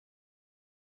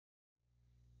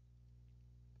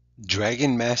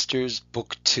Dragon Masters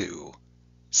Book 2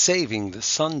 Saving the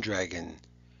Sun Dragon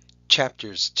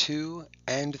Chapters 2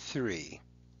 and 3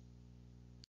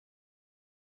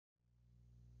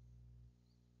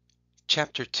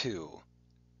 Chapter 2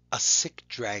 A Sick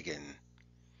Dragon.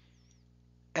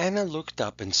 Anna looked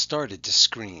up and started to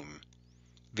scream.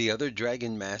 The other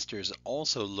Dragon Masters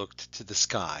also looked to the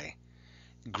sky.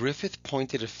 Griffith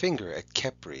pointed a finger at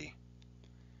Khepri.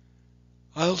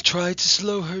 "I'll try to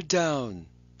slow her down,"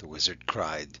 the wizard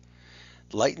cried.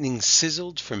 Lightning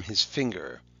sizzled from his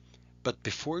finger, but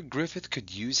before Griffith could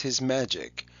use his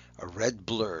magic, a red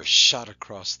blur shot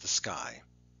across the sky.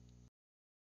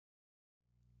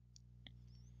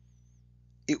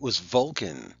 It was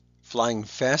Vulcan, flying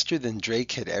faster than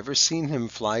Drake had ever seen him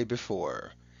fly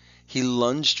before. He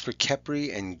lunged for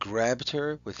Khepri and grabbed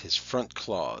her with his front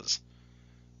claws.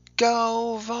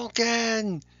 "Go,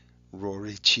 Vulcan!"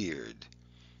 Rory cheered.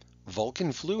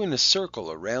 Vulcan flew in a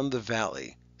circle around the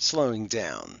valley, slowing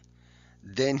down.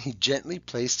 Then he gently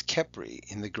placed Khepri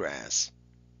in the grass.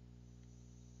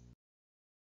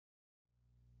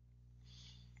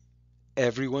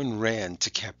 Everyone ran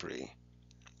to Khepri.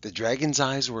 The dragon's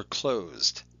eyes were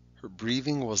closed. Her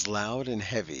breathing was loud and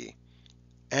heavy.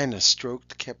 Anna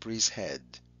stroked Khepri's head.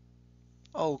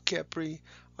 "Oh, Khepri,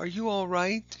 are you all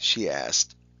right?" she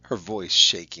asked, her voice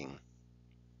shaking.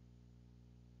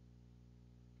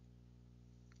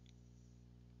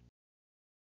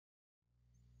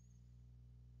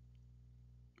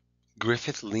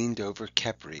 Griffith leaned over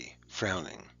Khepri,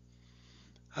 frowning.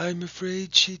 "I'm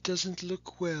afraid she doesn't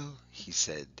look well," he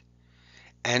said.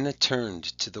 Anna turned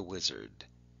to the wizard.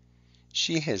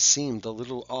 "She has seemed a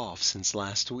little off since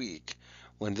last week,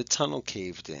 when the tunnel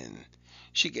caved in.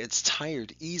 She gets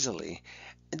tired easily,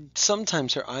 and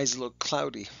sometimes her eyes look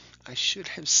cloudy. I should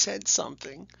have said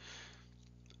something."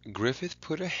 Griffith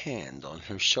put a hand on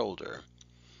her shoulder.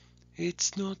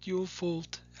 "It's not your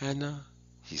fault, Anna,"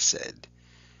 he said.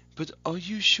 "But are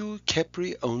you sure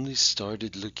Khepri only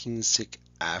started looking sick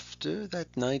after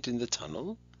that night in the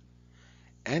tunnel?"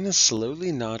 Anna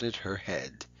slowly nodded her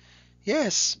head.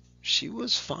 "Yes, she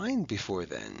was fine before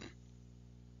then."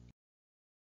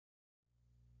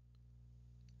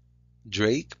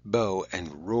 Drake, Bo,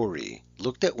 and Rory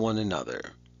looked at one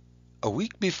another. A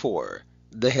week before,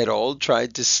 they had all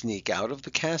tried to sneak out of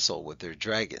the castle with their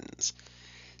dragons.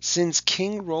 Since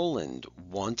King Roland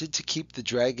wanted to keep the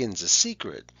dragons a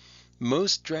secret,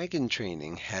 most dragon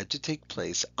training had to take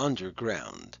place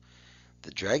underground.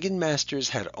 The Dragon Masters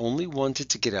had only wanted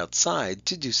to get outside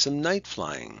to do some night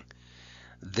flying.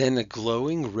 Then a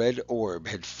glowing red orb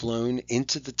had flown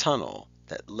into the tunnel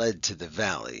that led to the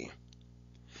valley.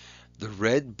 The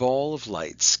red ball of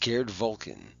light scared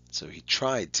Vulcan, so he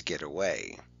tried to get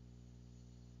away.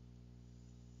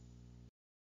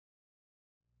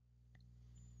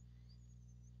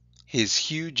 His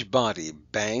huge body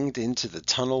banged into the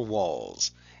tunnel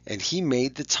walls, and he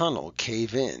made the tunnel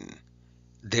cave in.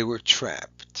 They were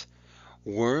trapped.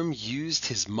 Worm used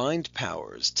his mind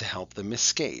powers to help them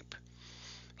escape.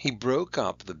 He broke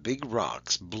up the big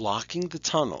rocks blocking the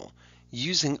tunnel,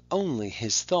 using only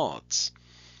his thoughts.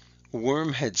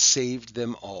 Worm had saved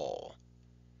them all.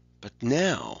 But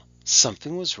now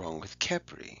something was wrong with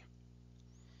Khepri.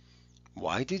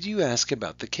 "Why did you ask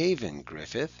about the cave-in,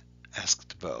 Griffith?"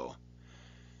 asked Bo.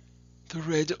 "The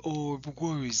red orb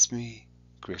worries me,"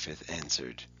 Griffith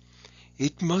answered.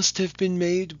 "It must have been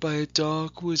made by a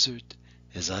dark wizard,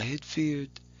 as I had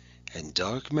feared, and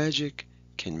dark magic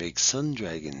can make sun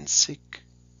dragons sick."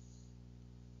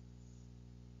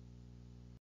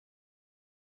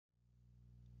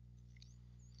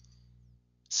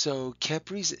 "So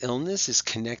Khepri's illness is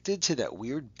connected to that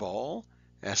weird ball?"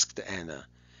 asked Anna.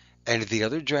 "And the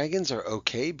other dragons are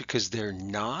okay because they're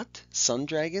not sun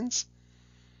dragons?"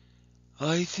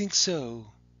 "I think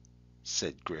so,"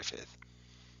 said Griffith.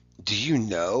 "Do you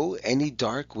know any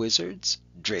dark wizards?"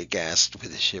 Drake asked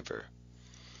with a shiver.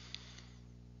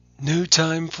 "No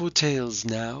time for tales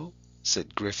now,"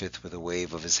 said Griffith with a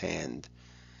wave of his hand.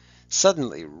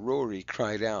 Suddenly Rory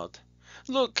cried out,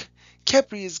 "Look!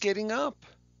 Khepri is getting up!"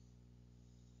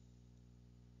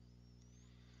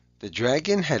 The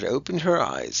dragon had opened her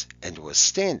eyes and was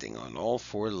standing on all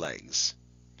four legs.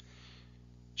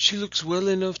 "She looks well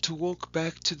enough to walk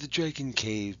back to the dragon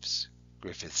caves,"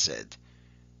 Griffith said.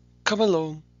 "Come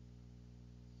along."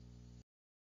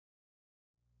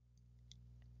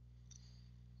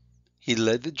 He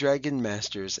led the Dragon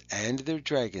Masters and their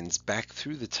dragons back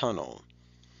through the tunnel.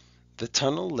 The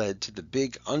tunnel led to the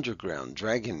big underground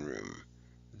dragon room.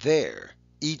 There,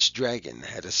 each dragon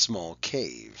had a small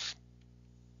cave.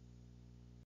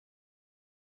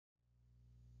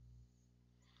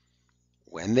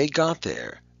 When they got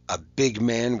there, a big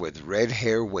man with red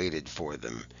hair waited for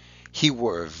them. He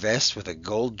wore a vest with a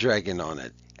gold dragon on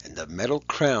it and a metal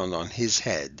crown on his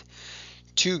head.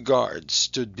 Two guards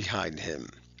stood behind him.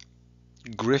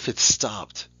 Griffith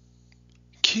stopped.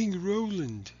 "King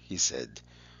Roland," he said,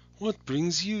 "what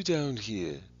brings you down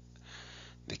here?"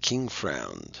 The king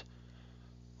frowned.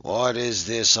 "What is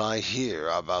this I hear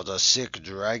about a sick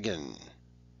dragon?"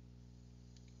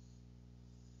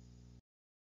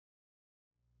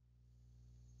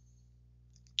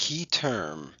 Key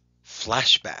term,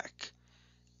 flashback.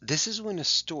 This is when a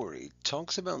story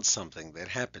talks about something that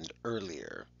happened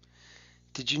earlier.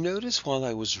 Did you notice while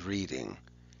I was reading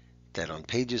that on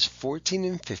pages 14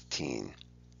 and 15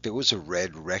 there was a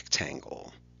red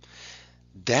rectangle?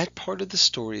 That part of the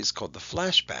story is called the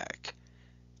flashback.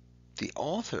 The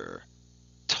author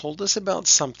told us about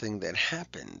something that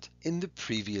happened in the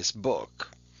previous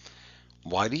book.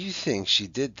 Why do you think she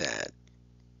did that?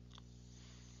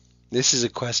 This is a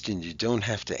question you don't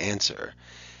have to answer.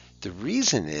 The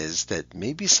reason is that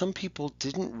maybe some people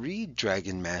didn't read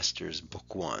Dragon Masters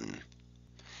Book 1.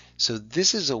 So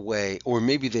this is a way, or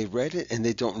maybe they read it and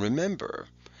they don't remember,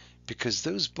 because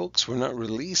those books were not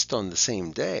released on the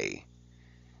same day.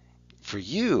 For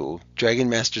you, Dragon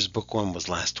Masters Book 1 was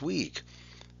last week.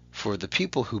 For the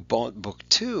people who bought Book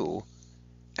 2,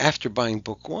 after buying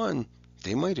Book 1,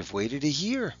 they might have waited a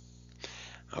year.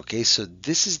 Okay, so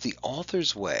this is the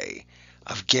author's way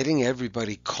of getting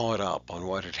everybody caught up on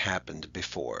what had happened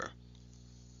before.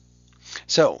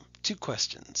 So, two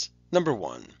questions. Number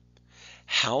one,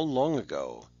 how long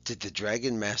ago did the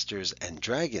Dragon Masters and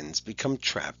dragons become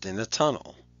trapped in a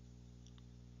tunnel?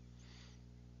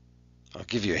 I'll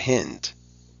give you a hint.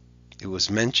 It was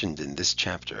mentioned in this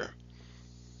chapter.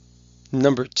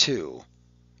 Number two,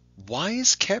 why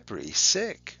is Khepri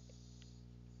sick?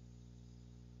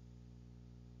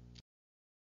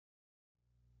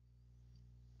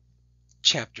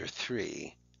 Chapter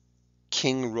 3,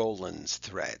 King Roland's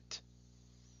Threat.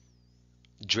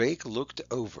 Drake looked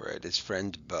over at his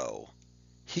friend Bo.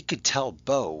 He could tell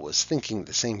Bo was thinking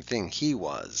the same thing he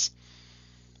was.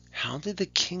 How did the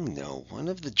king know one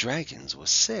of the dragons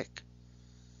was sick?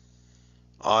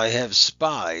 "I have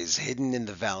spies hidden in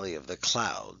the Valley of the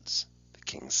Clouds," the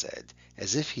king said,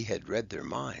 as if he had read their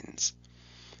minds.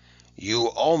 "You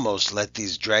almost let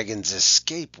these dragons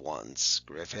escape once,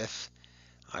 Griffith.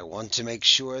 I want to make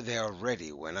sure they are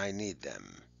ready when I need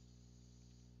them."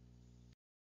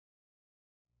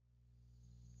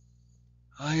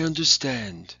 "I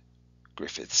understand,"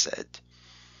 Griffith said.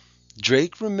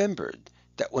 Drake remembered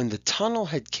that when the tunnel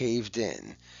had caved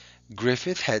in,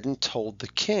 Griffith hadn't told the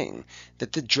king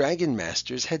that the Dragon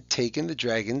Masters had taken the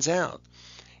dragons out.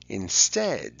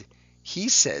 Instead, he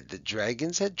said the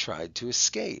dragons had tried to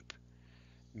escape.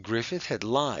 Griffith had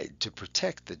lied to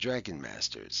protect the Dragon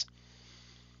Masters.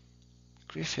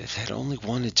 Griffith had only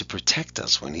wanted to protect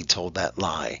us when he told that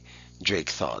lie, Drake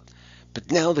thought. But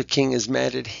now the king is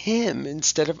mad at him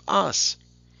instead of us.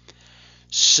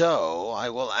 "So I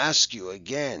will ask you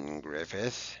again,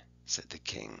 Griffith," said the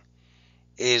king.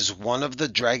 "Is one of the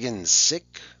dragons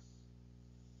sick?"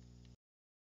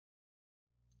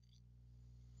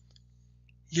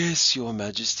 "Yes, your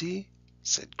majesty,"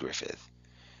 said Griffith.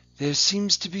 "There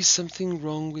seems to be something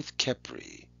wrong with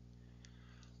Khepri."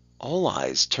 All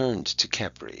eyes turned to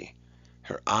Khepri.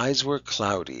 Her eyes were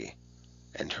cloudy,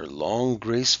 and her long,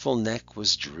 graceful neck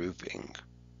was drooping.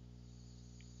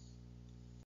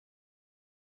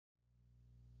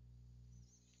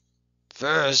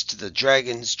 "First the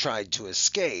dragons tried to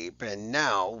escape, and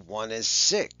now one is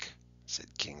sick,"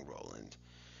 said King Roland.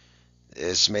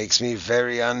 "This makes me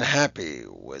very unhappy,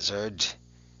 wizard.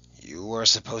 You are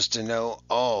supposed to know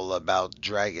all about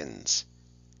dragons.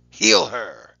 Heal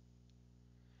her!"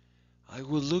 "I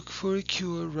will look for a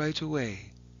cure right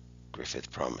away,"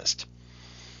 Griffith promised.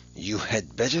 "You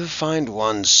had better find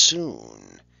one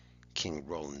soon," King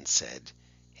Roland said,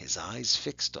 his eyes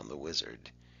fixed on the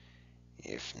wizard.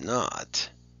 "If not,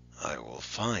 I will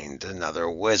find another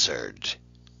wizard."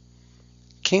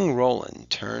 King Roland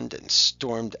turned and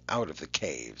stormed out of the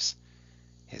caves.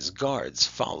 His guards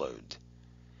followed.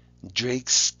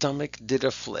 Drake's stomach did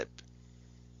a flip.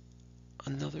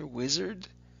 Another wizard?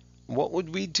 What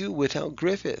would we do without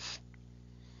Griffith?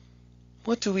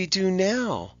 "What do we do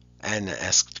now?" Anna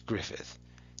asked Griffith,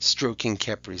 stroking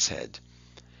Khepri's head.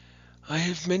 "I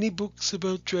have many books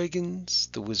about dragons,"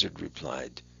 the wizard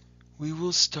replied. "We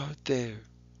will start there."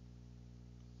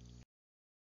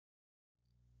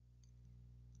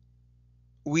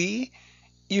 "We?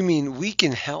 You mean we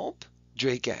can help?"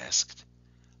 Drake asked.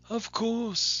 "Of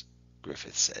course,"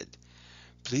 Griffith said.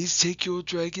 Please take your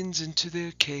dragons into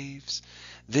their caves.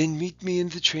 Then meet me in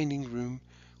the training room.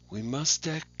 We must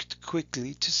act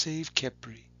quickly to save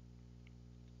Khepri.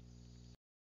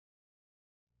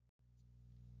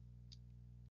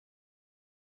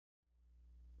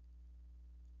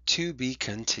 To be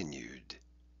continued.